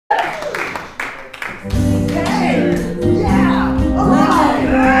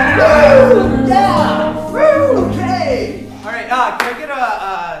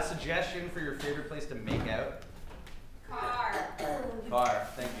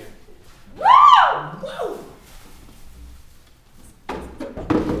Woo!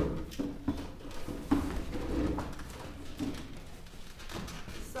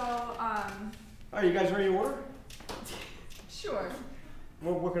 So, Are you guys ready to order? sure.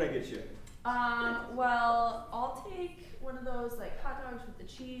 What can I get you? Well, I'll take one of those like hot dogs with the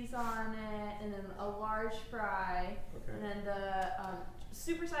cheese on it, and then a large fry, Okay. and then the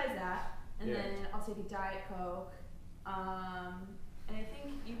supersize that, and Yeah. then I'll take a Diet Coke. And I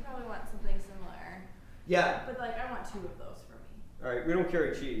think you probably want something similar. Yeah. But like, I want 2 of those for me. All right, we don't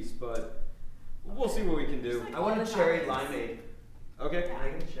carry cheese, but we'll see what we can do. Just like I want all a the cherry toppings. limeade. Okay. Can I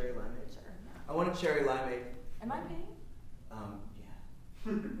get a cherry limeade? Sure. I want a cherry limeade. Am I paying?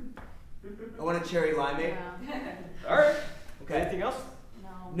 Yeah. I want a cherry limeade. No. All right. Okay. Anything else? No.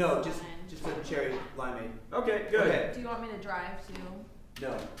 No, it's just fine. a cherry limeade. Okay, good. Okay. Do you want me to drive too?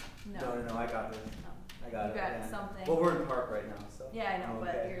 No. No. No, I got this. No. I got You it. got yeah. something. Well, we're in park right now, so. Yeah, I know, I'm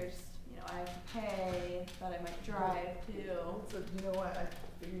but okay. you're just, I have to pay, thought I might drive too. So, you know what?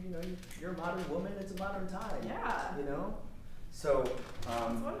 I figured, you're a modern woman. It's a modern time. Yeah. You know. So.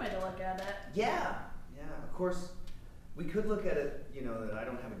 That's one way to look at it. Yeah. Yeah. Of course, we could look at it. That I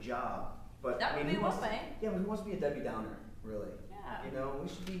don't have a job, but That I mean, would be who one wants to- way. Yeah, but who wants to be a Debbie Downer, really? Yeah. We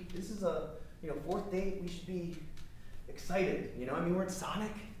should be. This is a 4th date. We should be excited. I mean, we're in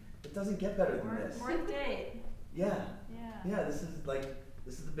Sonic. It doesn't get better than this. Fourth date. Yeah. Yeah. Yeah. This is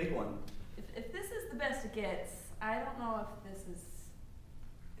the big one. If this is the best it gets, I don't know if this is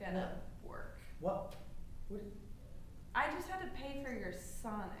gonna work. What? I just had to pay for your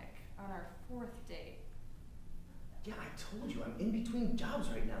Sonic on our 4th date. Yeah, I told you I'm in between jobs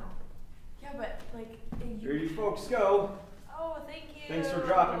right now. Yeah, but like Here you folks go. Oh, thank you. Thanks for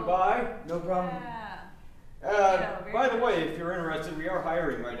dropping by. No problem. Yeah. By the way, if you're interested, we are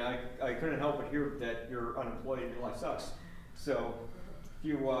hiring right now. I couldn't help but hear that you're unemployed and your life sucks. So, if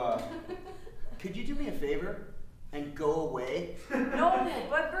you Could you do me a favor and go away? No,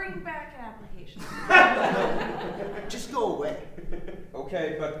 but bring back an application. Just go away.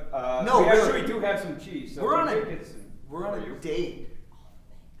 Okay, but No, we really. actually do have some cheese. So We're on a you. date.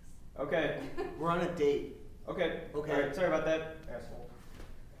 Okay. We're on a date. Okay. Okay. All right, sorry about that, asshole.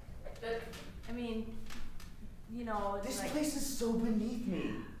 I mean, it's This like, place is so beneath me.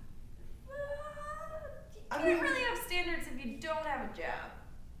 you can't really have standards if you don't have a job.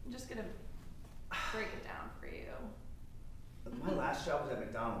 I'm just gonna break it down for you. My last job was at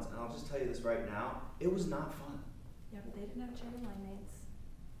McDonald's, and I'll just tell you this right now, it was not fun. Yeah, but they didn't have cherry limeades.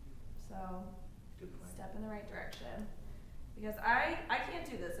 So, Good point. step in the right direction. Because I can't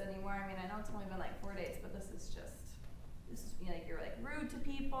do this anymore. I mean, I know it's only been like 4 days, but this is you're like rude to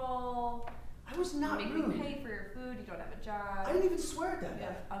people. I was not you make rude. me pay for your food. You don't have a job. I didn't even swear at that You guy.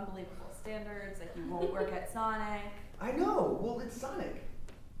 have unbelievable standards. Like you won't work at Sonic. I know. Well, it's Sonic.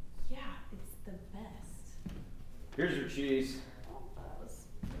 Yeah, it's the best. Here's your cheese. Oh, that was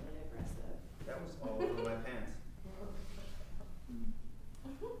really aggressive. That was all over my pants.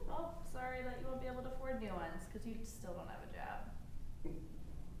 Well, sorry that you won't be able to afford new ones because you still don't have a job.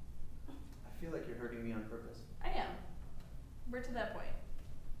 I feel like you're hurting me on purpose. I am. We're to that point.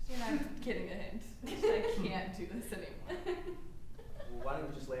 So you're not getting a hint. I can't do this anymore. Well, why don't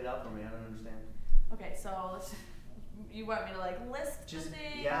you just lay it out for me? I don't understand. Okay, so you want me to like list Just- the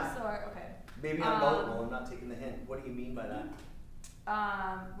things yeah. or okay. Maybe I'm gullible. I'm not taking the hint. What do you mean by that?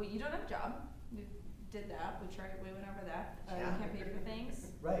 Well, you don't have a job. We did that. We went over that. Yeah. You can't pay for things.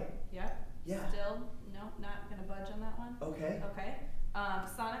 Right. Yep. Yeah. Still, no, not gonna budge on that one. Okay. Okay.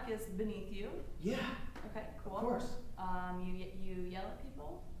 Sonic is beneath you. Yeah. Okay, cool. Of course. You yell at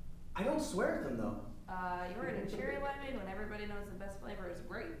people. I don't swear at them though. You were in a cherry limeade when everybody knows the best flavor is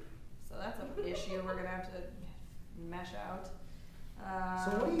grape. So that's an issue we're gonna have to mesh out.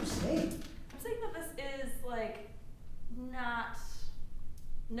 So what are you saying? I'm saying that this is like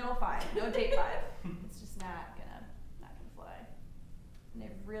no 5, no date 5. It's just not gonna fly. And I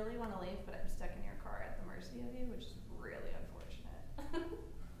really want to leave, but I'm stuck in your car at the mercy of you, which is really unfortunate.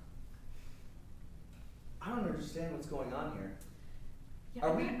 I don't understand what's going on here. Yeah,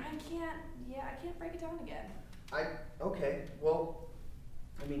 Are we- I can't break it down again. Okay, well,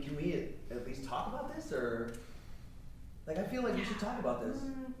 I mean, can we at least talk about this, or, like, I feel like we should talk about this.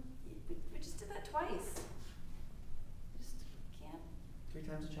 We just did that twice. Just can't. 3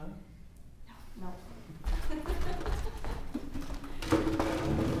 times a charm? No.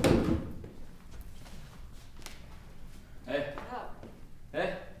 Hey. What's up?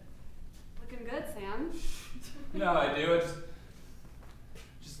 Hey. Looking good, Sam. You know how I do it.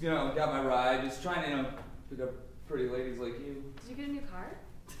 Just got my ride. Just trying to, pick up pretty ladies like you. Did you get a new car?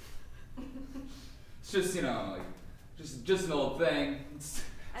 It's just, just an old thing.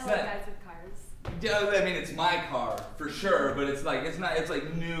 I like guys with cars. Yeah, I mean, it's my car, for sure, but it's like, it's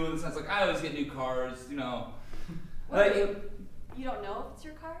like new in the sense, like, I always get new cars, you know. What, Like, you don't know if it's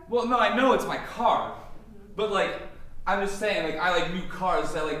your car? well, no, I know it's my car, but like, I'm just saying, like, I like new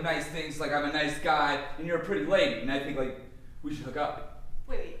cars, I like nice things, like, I'm a nice guy, and you're a pretty lady, and I think, like, we should hook up.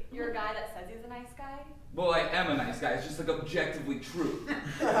 Wait, you're a guy that says he's a nice guy? Well, I am a nice guy, it's just, like, objectively true.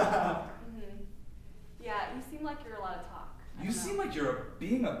 Yeah, you seem like you're allowed to talk. You seem like you're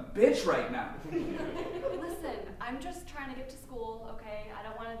being a bitch right now. Listen, I'm just trying to get to school, okay? I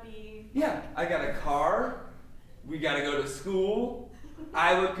don't want to be... Yeah, I got a car, we gotta go to school,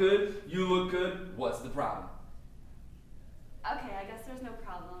 I look good, you look good, what's the problem? Okay, I guess there's no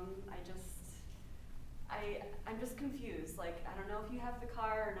problem. I'm just confused. Like, I don't know if you have the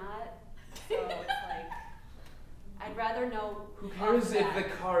car or not. So it's like, I'd rather know. Who cares if the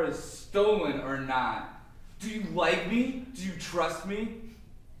car is stolen or not? Do you like me? Do you trust me?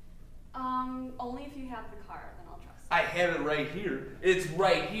 Only if you have the car, then I'll trust you. I have it right here. It's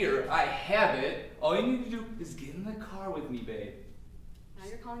right here. I have it. All you need to do is get in the car with me, babe. Now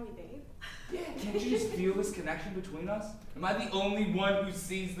you're calling me babe? Yeah, can't you just feel this connection between us? Am I the only one who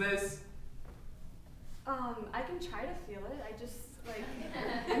sees this? I can try to feel it. I just, like,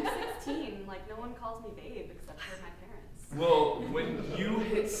 I'm 16. Like, no one calls me babe except for my parents. Well, when you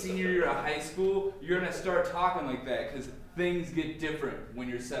hit senior year of high school, you're gonna start talking like that because things get different when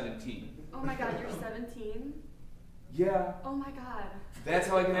you're 17. Oh my god, you're 17? Yeah. Oh my god. That's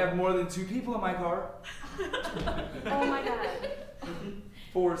how I can have more than 2 people in my car. Oh my god.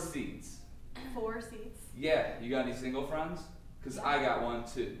 4 seats. 4 seats? Yeah, you got any single friends? Because I got one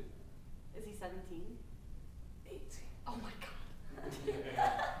too. Is he 17? 18. Oh my god.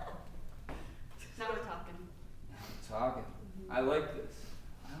 Now we're talking. Talking. I like this.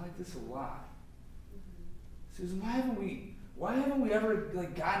 I like this a lot. Susan, why haven't we ever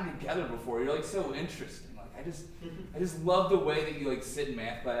like gotten together before? You're like so interesting. Like I just love the way that you like sit in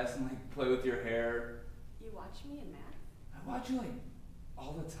math class and like play with your hair. You watch me in math? I watch you like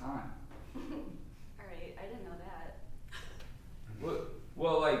all the time. Alright, I didn't know that.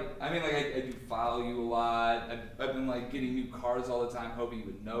 Well, like, I mean, like, I do follow you a lot. I've been, like, getting new cars all the time, hoping you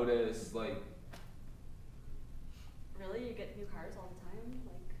would notice, like... Really? You get new cars all the time?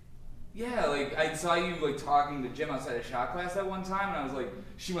 Like... Yeah, like, I saw you, like, talking to Jim outside of shop class that one time, and I was like,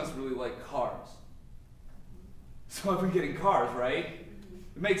 she must really like cars. So I've been getting cars, right?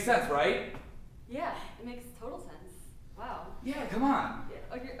 It makes sense, right? Yeah, it makes total sense. Wow. Yeah, come on. Yeah.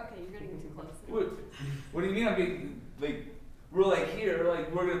 Oh, you're getting too close. What do you mean I'm being, like... We're like here, like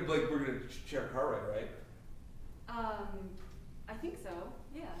we're gonna share a car ride, right? I think so.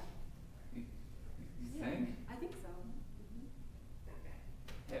 Yeah. You Yeah, think? I think so.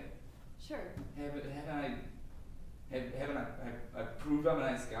 Sure. Haven't I proved I'm a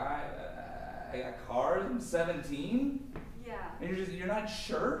nice guy? I got cars. I'm 17. Yeah. And you're not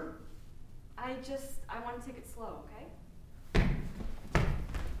sure? I want to take it slow, okay?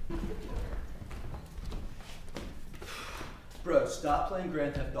 Bro, stop playing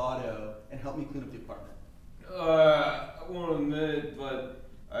Grand Theft Auto and help me clean up the apartment. I won't admit, but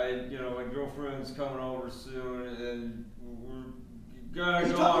my girlfriend's coming over soon, and we're gonna Are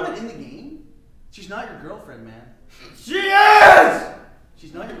you go talking on. about in the game? She's not your girlfriend, man. She is!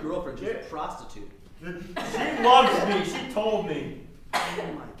 She's not your girlfriend, she's a prostitute. She loves me, she told me.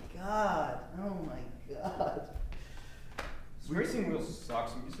 Oh my god. Oh my god. This racing wheel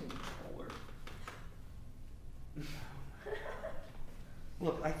sucks, I'm using a controller.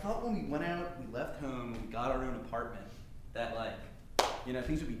 Look, I thought when we went out, we left home, we got our own apartment, that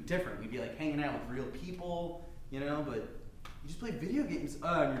things would be different. We'd be like hanging out with real people, but you just play video games.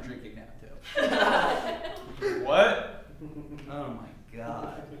 Oh, and you're drinking now too. What? Oh my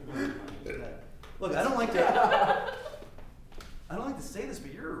god. Oh my god. Look, I don't like to say this,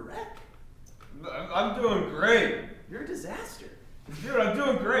 but you're a wreck. I'm doing great. You're a disaster. Dude, I'm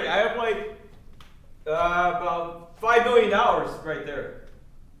doing great. I have about $5 million right there.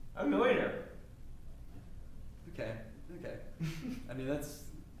 I'm a millionaire. Okay. I mean, that's...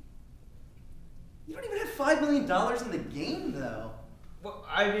 You don't even have $5 million in the game, though. Well,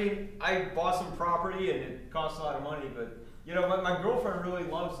 I mean, I bought some property and it costs a lot of money, but, my girlfriend really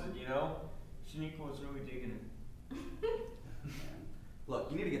loves it, Shaniqua was really digging it.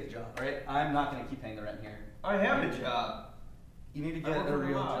 Look, you need to get a job, alright? I'm not going to keep paying the rent here. I have a job. You need to I get work a for the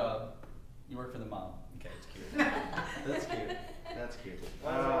real mom. job. You work for the mom. Okay, it's cute. That's cute. That's cute.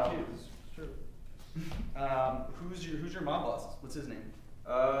 It's true. Who's your mom boss? What's his name?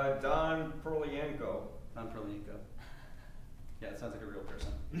 Don Perlienko. Don Perlienko. Yeah, it sounds like a real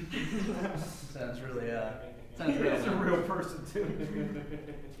person. Sounds really He's a real person, too.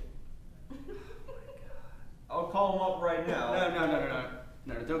 I'll call him up right now.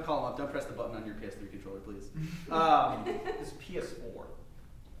 No, don't call him up. Don't press the button on your PS3 controller, please. This PS4.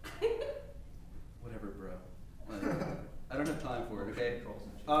 Whatever, bro. I don't have time for it, okay?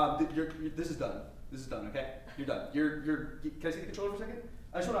 This is done. This is done, okay? You're done. Can I see the controller for a second?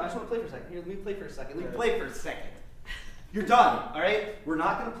 I just want to play for a second. Here, let me play for a second. You're done, all right? We're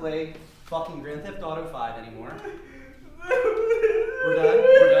not gonna play fucking Grand Theft Auto 5 anymore. We're done.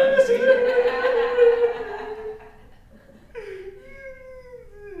 You see?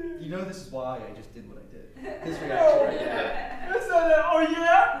 You know this is why I just did what I did. His reaction right there. That's not that. Oh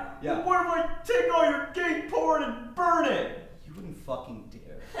yeah? Yeah. What if I take all your gay porn and burn it? You wouldn't fucking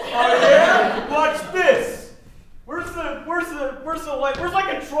dare. Oh yeah? Watch this. Where's the light? Where's my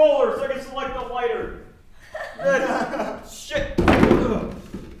controller so I can select the lighter? Shit.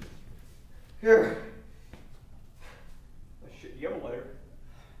 Here. Oh, shit, you have a lighter?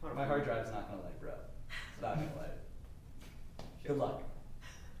 My hard drive's not gonna light, bro. It's not gonna light. Good luck.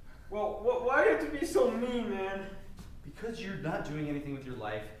 Well, why do you have to be so mean, man? Because you're not doing anything with your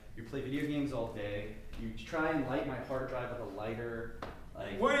life. You play video games all day. You try and light my hard drive with a lighter.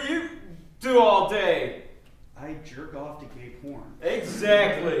 Like, What do you do all day? I jerk off to gay porn.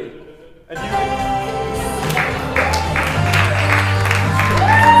 Exactly. And you